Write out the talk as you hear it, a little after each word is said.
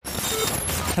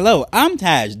Hello, I'm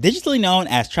Taj, digitally known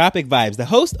as Tropic Vibes, the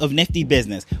host of Nifty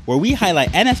Business, where we highlight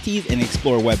NFTs and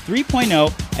explore Web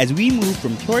 3.0 as we move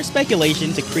from pure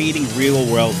speculation to creating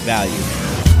real-world value.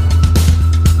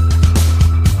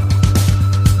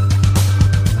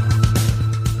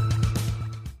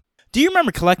 Do you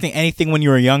remember collecting anything when you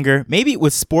were younger? Maybe it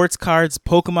was sports cards,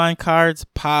 Pokemon cards,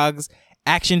 Pogs,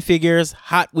 action figures,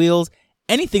 Hot Wheels,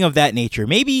 anything of that nature.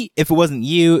 Maybe if it wasn't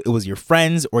you, it was your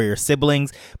friends or your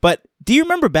siblings. But do you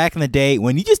remember back in the day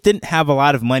when you just didn't have a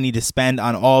lot of money to spend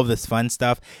on all of this fun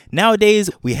stuff? Nowadays,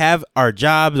 we have our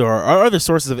jobs or our other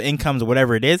sources of incomes or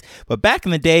whatever it is. But back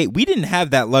in the day, we didn't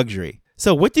have that luxury.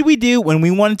 So what did we do when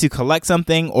we wanted to collect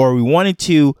something or we wanted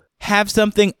to have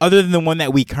something other than the one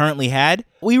that we currently had?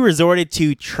 We resorted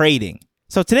to trading.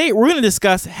 So today we're going to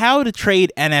discuss how to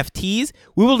trade NFTs.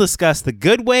 We will discuss the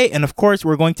good way, and of course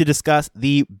we're going to discuss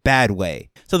the bad way.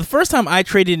 So the first time I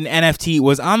traded an NFT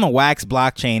was on the Wax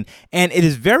blockchain, and it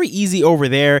is very easy over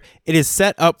there. It is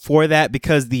set up for that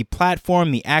because the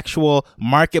platform, the actual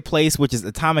marketplace, which is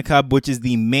Atomic Hub, which is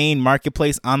the main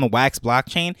marketplace on the Wax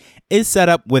blockchain, is set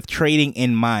up with trading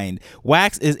in mind.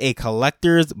 Wax is a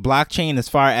collector's blockchain as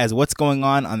far as what's going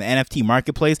on the NFT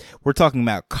marketplace. We're talking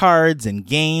about cards and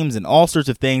games and all sorts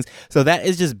of things. So that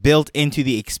is just built into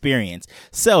the experience.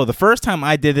 So the first time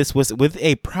I did this was with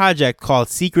a project called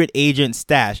Secret Agent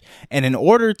Stash. And in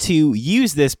order to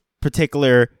use this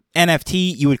particular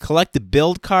NFT, you would collect the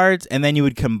build cards and then you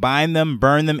would combine them,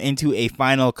 burn them into a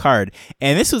final card.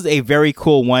 And this was a very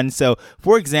cool one. So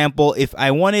for example, if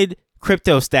I wanted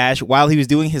Crypto Stash, while he was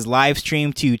doing his live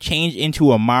stream, to change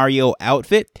into a Mario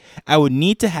outfit, I would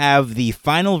need to have the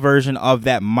final version of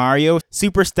that Mario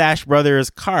Super Stash Brothers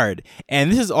card.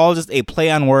 And this is all just a play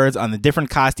on words on the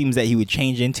different costumes that he would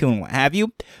change into and what have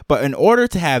you. But in order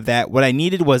to have that, what I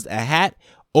needed was a hat,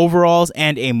 overalls,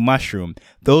 and a mushroom.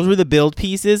 Those were the build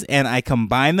pieces, and I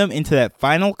combined them into that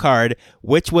final card,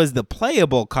 which was the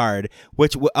playable card,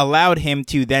 which allowed him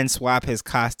to then swap his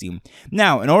costume.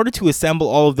 Now, in order to assemble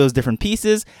all of those different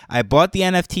pieces, I bought the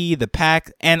NFT, the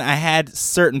pack, and I had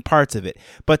certain parts of it.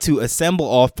 But to assemble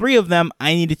all three of them,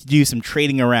 I needed to do some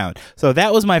trading around. So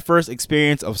that was my first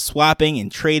experience of swapping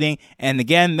and trading, and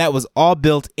again, that was all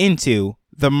built into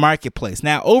the marketplace.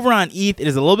 Now, over on ETH, it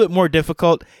is a little bit more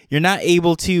difficult. You're not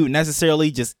able to necessarily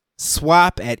just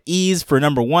swap at ease. For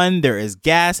number one, there is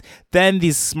gas. Then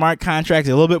these smart contracts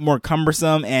are a little bit more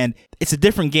cumbersome, and it's a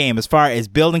different game as far as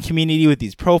building community with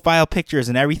these profile pictures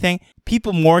and everything.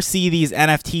 People more see these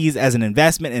NFTs as an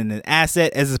investment and an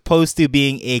asset as opposed to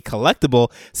being a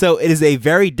collectible. So it is a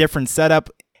very different setup.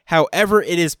 However,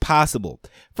 it is possible.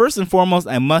 First and foremost,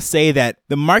 I must say that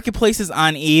the marketplaces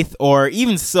on ETH or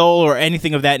even Sol or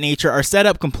anything of that nature are set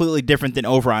up completely different than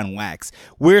over on Wax.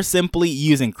 We're simply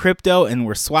using crypto and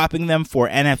we're swapping them for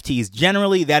NFTs.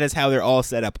 Generally, that is how they're all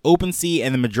set up. OpenSea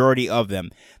and the majority of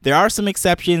them. There are some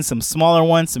exceptions, some smaller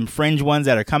ones, some fringe ones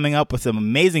that are coming up with some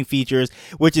amazing features,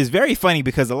 which is very funny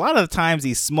because a lot of the times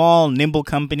these small, nimble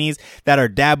companies that are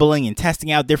dabbling and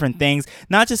testing out different things,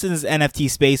 not just in this NFT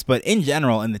space, but in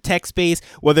general in the tech space,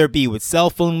 whether it be with cell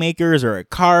phone makers or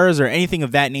cars or anything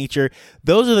of that nature,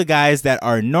 those are the guys that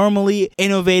are normally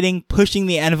innovating, pushing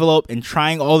the envelope, and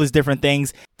trying all these different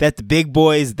things that the big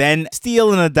boys then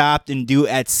steal and adopt and do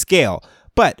at scale.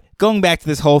 But going back to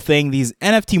this whole thing, these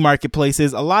NFT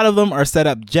marketplaces, a lot of them are set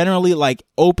up generally like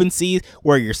OpenSea,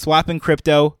 where you're swapping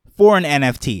crypto for an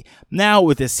NFT. Now,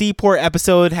 with the Seaport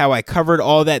episode, how I covered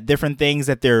all that different things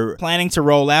that they're planning to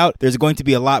roll out, there's going to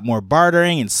be a lot more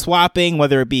bartering and swapping,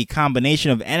 whether it be a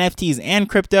combination of NFTs and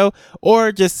crypto,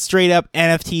 or just straight up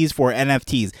NFTs for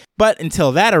NFTs. But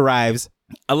until that arrives,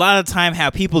 a lot of the time how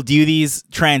people do these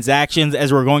transactions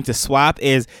as we're going to swap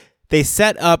is they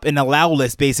set up an allow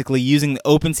list basically using the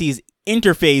OpenSea's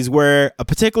interface where a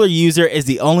particular user is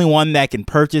the only one that can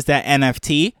purchase that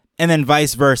NFT. And then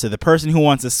vice versa. The person who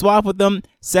wants to swap with them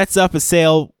sets up a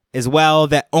sale as well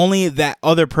that only that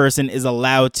other person is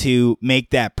allowed to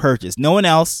make that purchase. No one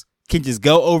else can just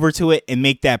go over to it and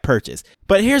make that purchase.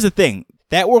 But here's the thing.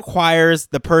 That requires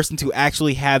the person to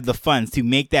actually have the funds to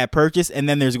make that purchase. And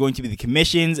then there's going to be the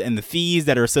commissions and the fees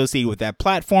that are associated with that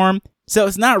platform. So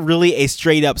it's not really a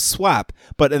straight up swap.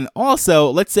 But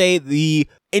also, let's say the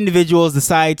individuals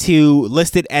decide to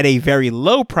list it at a very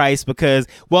low price because,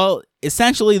 well,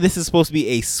 essentially this is supposed to be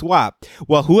a swap.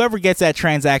 Well, whoever gets that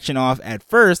transaction off at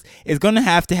first is going to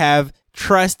have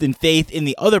trust and faith in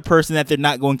the other person that they're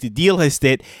not going to delist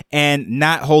it and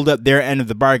not hold up their end of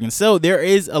the bargain. So there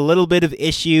is a little bit of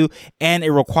issue and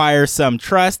it requires some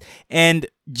trust. And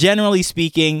generally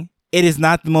speaking, it is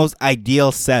not the most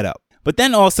ideal setup. But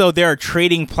then also there are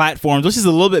trading platforms, which is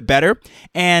a little bit better.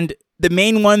 And the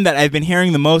main one that I've been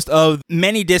hearing the most of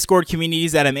many Discord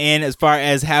communities that I'm in as far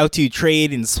as how to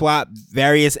trade and swap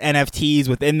various NFTs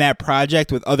within that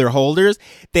project with other holders.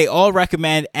 They all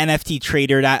recommend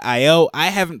NFTtrader.io. I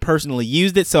haven't personally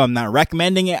used it, so I'm not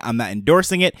recommending it. I'm not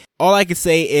endorsing it. All I can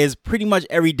say is pretty much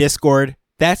every Discord,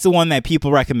 that's the one that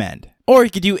people recommend. Or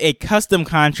you could do a custom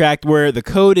contract where the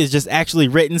code is just actually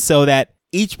written so that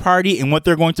each party and what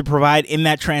they're going to provide in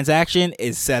that transaction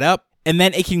is set up, and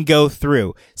then it can go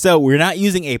through. So we're not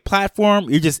using a platform.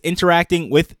 You're just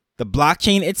interacting with the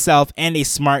blockchain itself and a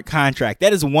smart contract.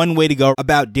 That is one way to go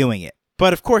about doing it.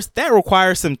 But of course, that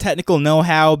requires some technical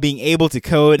know-how, being able to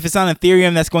code. If it's on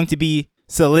Ethereum, that's going to be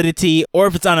Solidity, or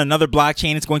if it's on another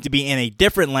blockchain, it's going to be in a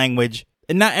different language,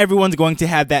 and not everyone's going to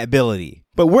have that ability.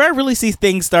 But where I really see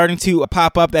things starting to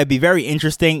pop up that'd be very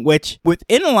interesting, which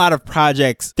within a lot of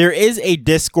projects, there is a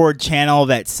Discord channel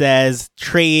that says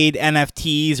trade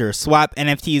NFTs or swap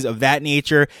NFTs of that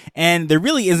nature, and there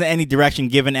really isn't any direction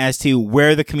given as to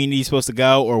where the community is supposed to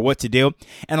go or what to do.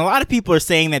 And a lot of people are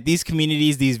saying that these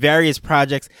communities, these various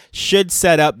projects, should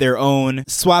set up their own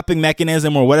swapping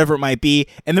mechanism or whatever it might be.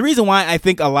 And the reason why I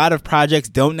think a lot of projects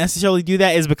don't necessarily do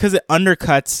that is because it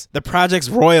undercuts the project's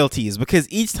royalties, because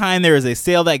each time there is a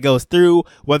sale that goes through,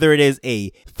 whether it is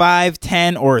a 5,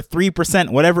 10, or 3%,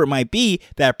 whatever it might be,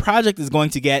 that project is going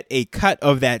to get a cut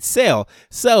of that sale.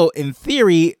 So in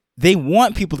theory, they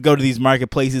want people to go to these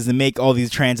marketplaces and make all these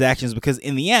transactions because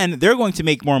in the end, they're going to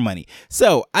make more money.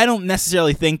 So I don't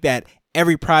necessarily think that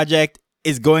every project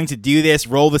is going to do this,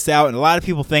 roll this out. And a lot of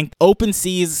people think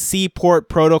OpenSea's Seaport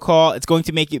protocol, it's going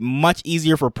to make it much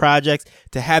easier for projects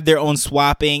to have their own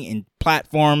swapping and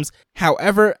platforms.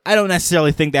 However, I don't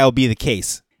necessarily think that will be the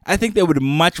case. I think they would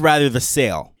much rather the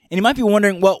sale. And you might be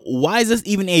wondering, well, why is this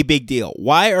even a big deal?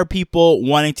 Why are people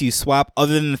wanting to swap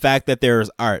other than the fact that there's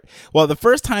art? Well, the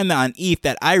first time that on ETH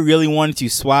that I really wanted to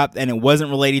swap and it wasn't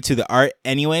related to the art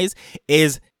anyways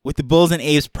is with the Bulls and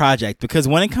Apes project, because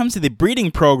when it comes to the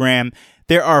breeding program,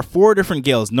 there are 4 different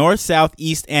guilds, north, south,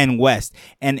 east, and west.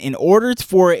 And in order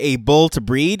for a bull to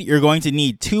breed, you're going to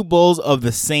need 2 bulls of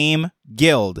the same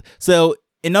guild. So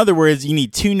in other words, you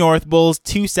need 2 north bulls,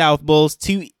 2 south bulls,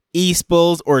 2 east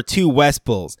bulls, or 2 west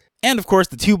bulls. And of course,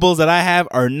 the 2 bulls that I have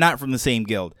are not from the same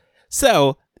guild.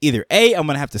 So either A, I'm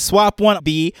going to have to swap one,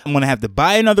 B, I'm going to have to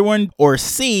buy another one, or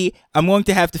C, I'm going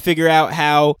to have to figure out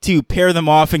how to pair them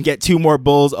off and get 2 more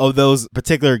bulls of those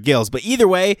particular guilds. But either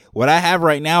way, what I have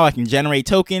right now, I can generate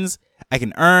tokens, I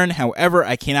can earn, however,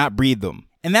 I cannot breed them.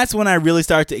 And that's when I really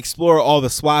start to explore all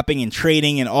the swapping and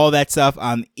trading and all that stuff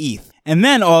on ETH. And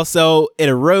then also, it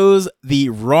arose the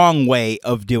wrong way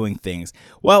of doing things.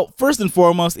 Well, first and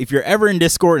foremost, if you're ever in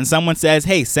Discord and someone says,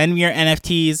 hey, send me your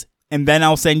NFTs, and then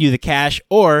I'll send you the cash,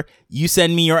 or you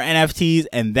send me your NFTs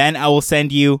and then I will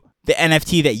send you the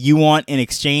NFT that you want in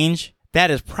exchange, that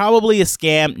is probably a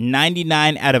scam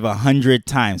 99 out of 100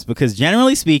 times. Because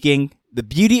generally speaking, the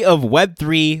beauty of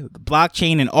Web3, the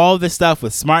blockchain, and all this stuff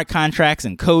with smart contracts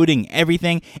and coding,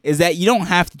 everything, is that you don't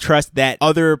have to trust that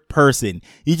other person.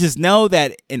 You just know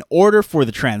that in order for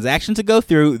the transaction to go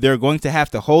through, they're going to have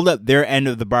to hold up their end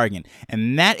of the bargain.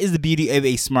 And that is the beauty of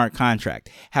a smart contract.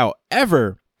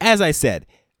 However, as I said,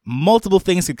 multiple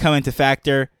things could come into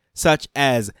factor, such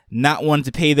as not wanting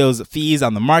to pay those fees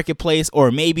on the marketplace,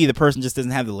 or maybe the person just doesn't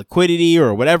have the liquidity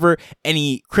or whatever,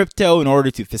 any crypto in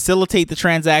order to facilitate the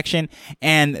transaction.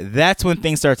 And that's when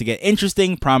things start to get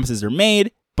interesting. Promises are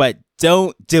made, but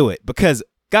don't do it, because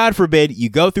God forbid you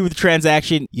go through the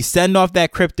transaction, you send off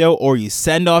that crypto or you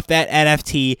send off that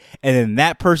NFT, and then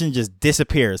that person just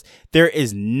disappears. There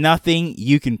is nothing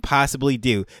you can possibly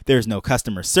do. There's no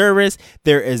customer service.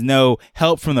 There is no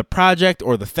help from the project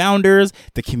or the founders,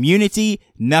 the community,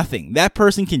 nothing. That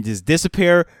person can just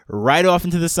disappear right off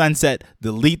into the sunset,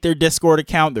 delete their Discord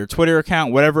account, their Twitter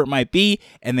account, whatever it might be,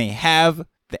 and they have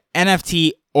the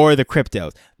NFT or the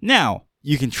cryptos. Now,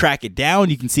 you can track it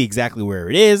down. You can see exactly where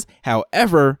it is.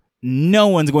 However, no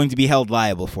one's going to be held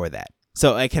liable for that.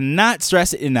 So I cannot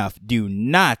stress it enough. Do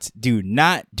not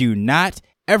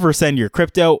ever send your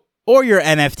crypto or your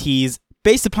NFTs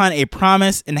based upon a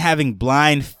promise and having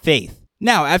blind faith.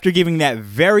 Now, after giving that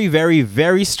very, very,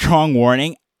 very strong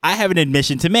warning, I have an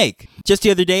admission to make. Just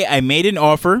the other day, I made an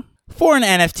offer for an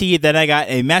NFT that I got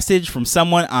a message from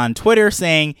someone on Twitter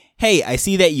saying, hey, I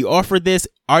see that you offered this.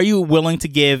 Are you willing to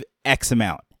give X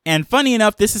amount? And funny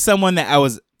enough, this is someone that I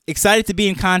was excited to be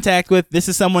in contact with. This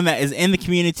is someone that is in the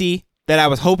community that I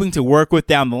was hoping to work with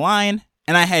down the line.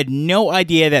 And I had no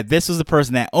idea that this was the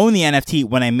person that owned the NFT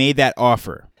when I made that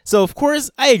offer. So of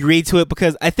course I agreed to it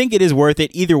because I think it is worth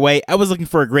it. Either way, I was looking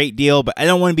for a great deal, but I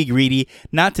don't want to be greedy.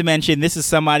 Not to mention, this is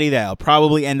somebody that I'll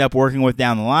probably end up working with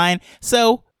down the line.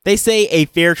 So They say a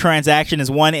fair transaction is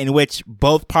one in which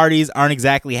both parties aren't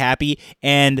exactly happy,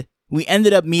 and we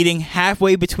ended up meeting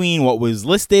halfway between what was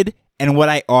listed and what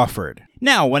I offered.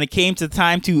 Now, when it came to the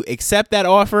time to accept that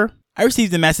offer, I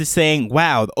received a message saying,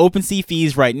 wow, the OpenSea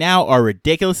fees right now are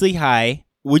ridiculously high.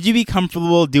 Would you be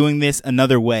comfortable doing this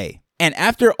another way? And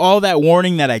after all that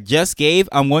warning that I just gave,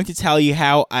 I'm going to tell you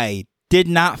how I did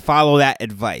not follow that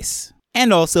advice,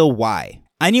 and also why.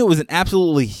 I knew it was an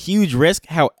absolutely huge risk.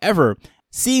 However,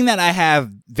 seeing that I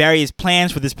have various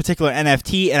plans for this particular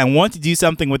NFT and I want to do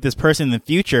something with this person in the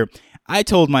future, I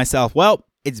told myself, well,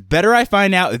 it's better I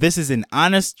find out if this is an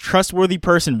honest, trustworthy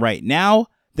person right now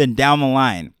than down the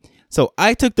line. So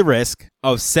I took the risk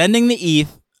of sending the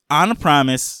ETH on a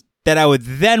promise that I would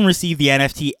then receive the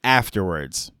NFT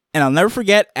afterwards. And I'll never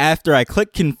forget, after I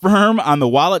clicked confirm on the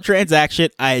wallet transaction,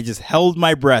 I just held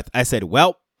my breath. I said,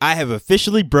 well, I have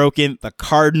officially broken the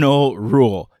cardinal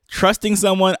rule. Trusting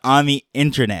someone on the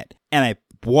internet. And I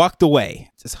walked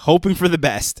away, just hoping for the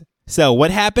best. So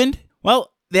what happened?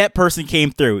 Well, that person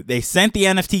came through. They sent the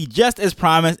NFT just as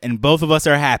promised, and both of us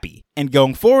are happy. And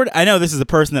going forward, I know this is a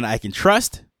person that I can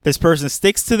trust. This person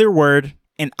sticks to their word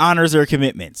and honors their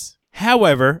commitments.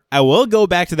 However, I will go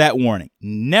back to that warning.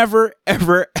 Never,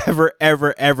 ever, ever,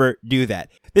 ever, ever do that.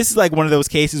 This is like one of those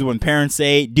cases when parents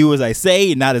say, do as I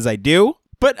say, not as I do.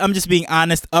 But I'm just being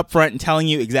honest upfront and telling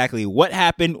you exactly what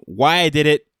happened, why I did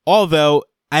it, although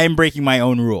I am breaking my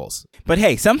own rules. But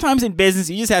hey, sometimes in business,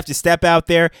 you just have to step out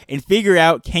there and figure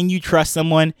out, can you trust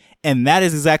someone? And that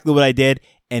is exactly what I did.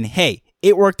 And hey,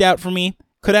 it worked out for me.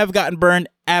 Could I have gotten burned?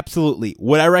 Absolutely.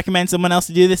 Would I recommend someone else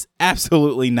to do this?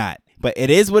 Absolutely not. But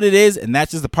it is what it is, and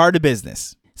that's just a part of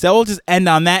business. So we'll just end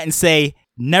on that and say,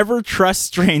 never trust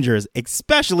strangers,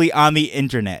 especially on the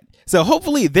internet. So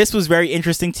hopefully this was very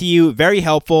interesting to you, very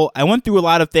helpful. I went through a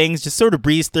lot of things, just sort of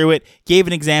breezed through it, gave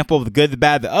an example of the good, the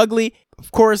bad, the ugly,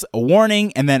 of course, a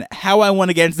warning, and then how I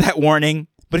went against that warning.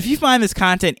 But if you find this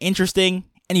content interesting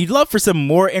and you'd love for some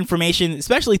more information,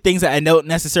 especially things that I don't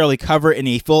necessarily cover in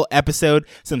a full episode,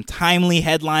 some timely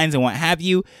headlines and what have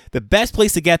you, the best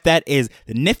place to get that is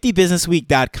the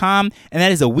niftybusinessweek.com, and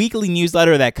that is a weekly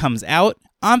newsletter that comes out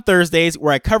on Thursdays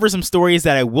where I cover some stories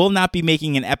that I will not be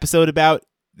making an episode about.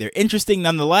 They're interesting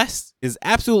nonetheless. It's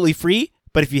absolutely free,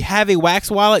 but if you have a Wax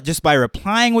wallet, just by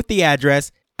replying with the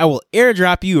address, I will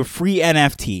airdrop you a free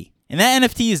NFT. And that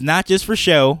NFT is not just for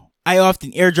show. I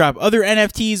often airdrop other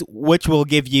NFTs, which will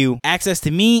give you access to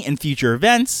me and future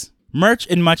events, merch,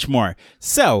 and much more.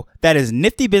 So that is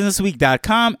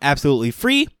niftybusinessweek.com, absolutely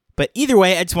free. But either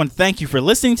way, I just want to thank you for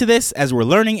listening to this as we're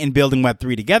learning and building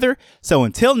Web3 together. So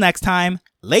until next time,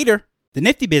 later. The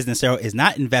Nifty Business Arrow is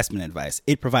not investment advice.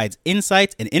 It provides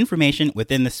insights and information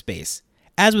within the space.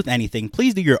 As with anything,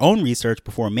 please do your own research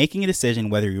before making a decision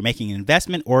whether you're making an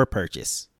investment or a purchase.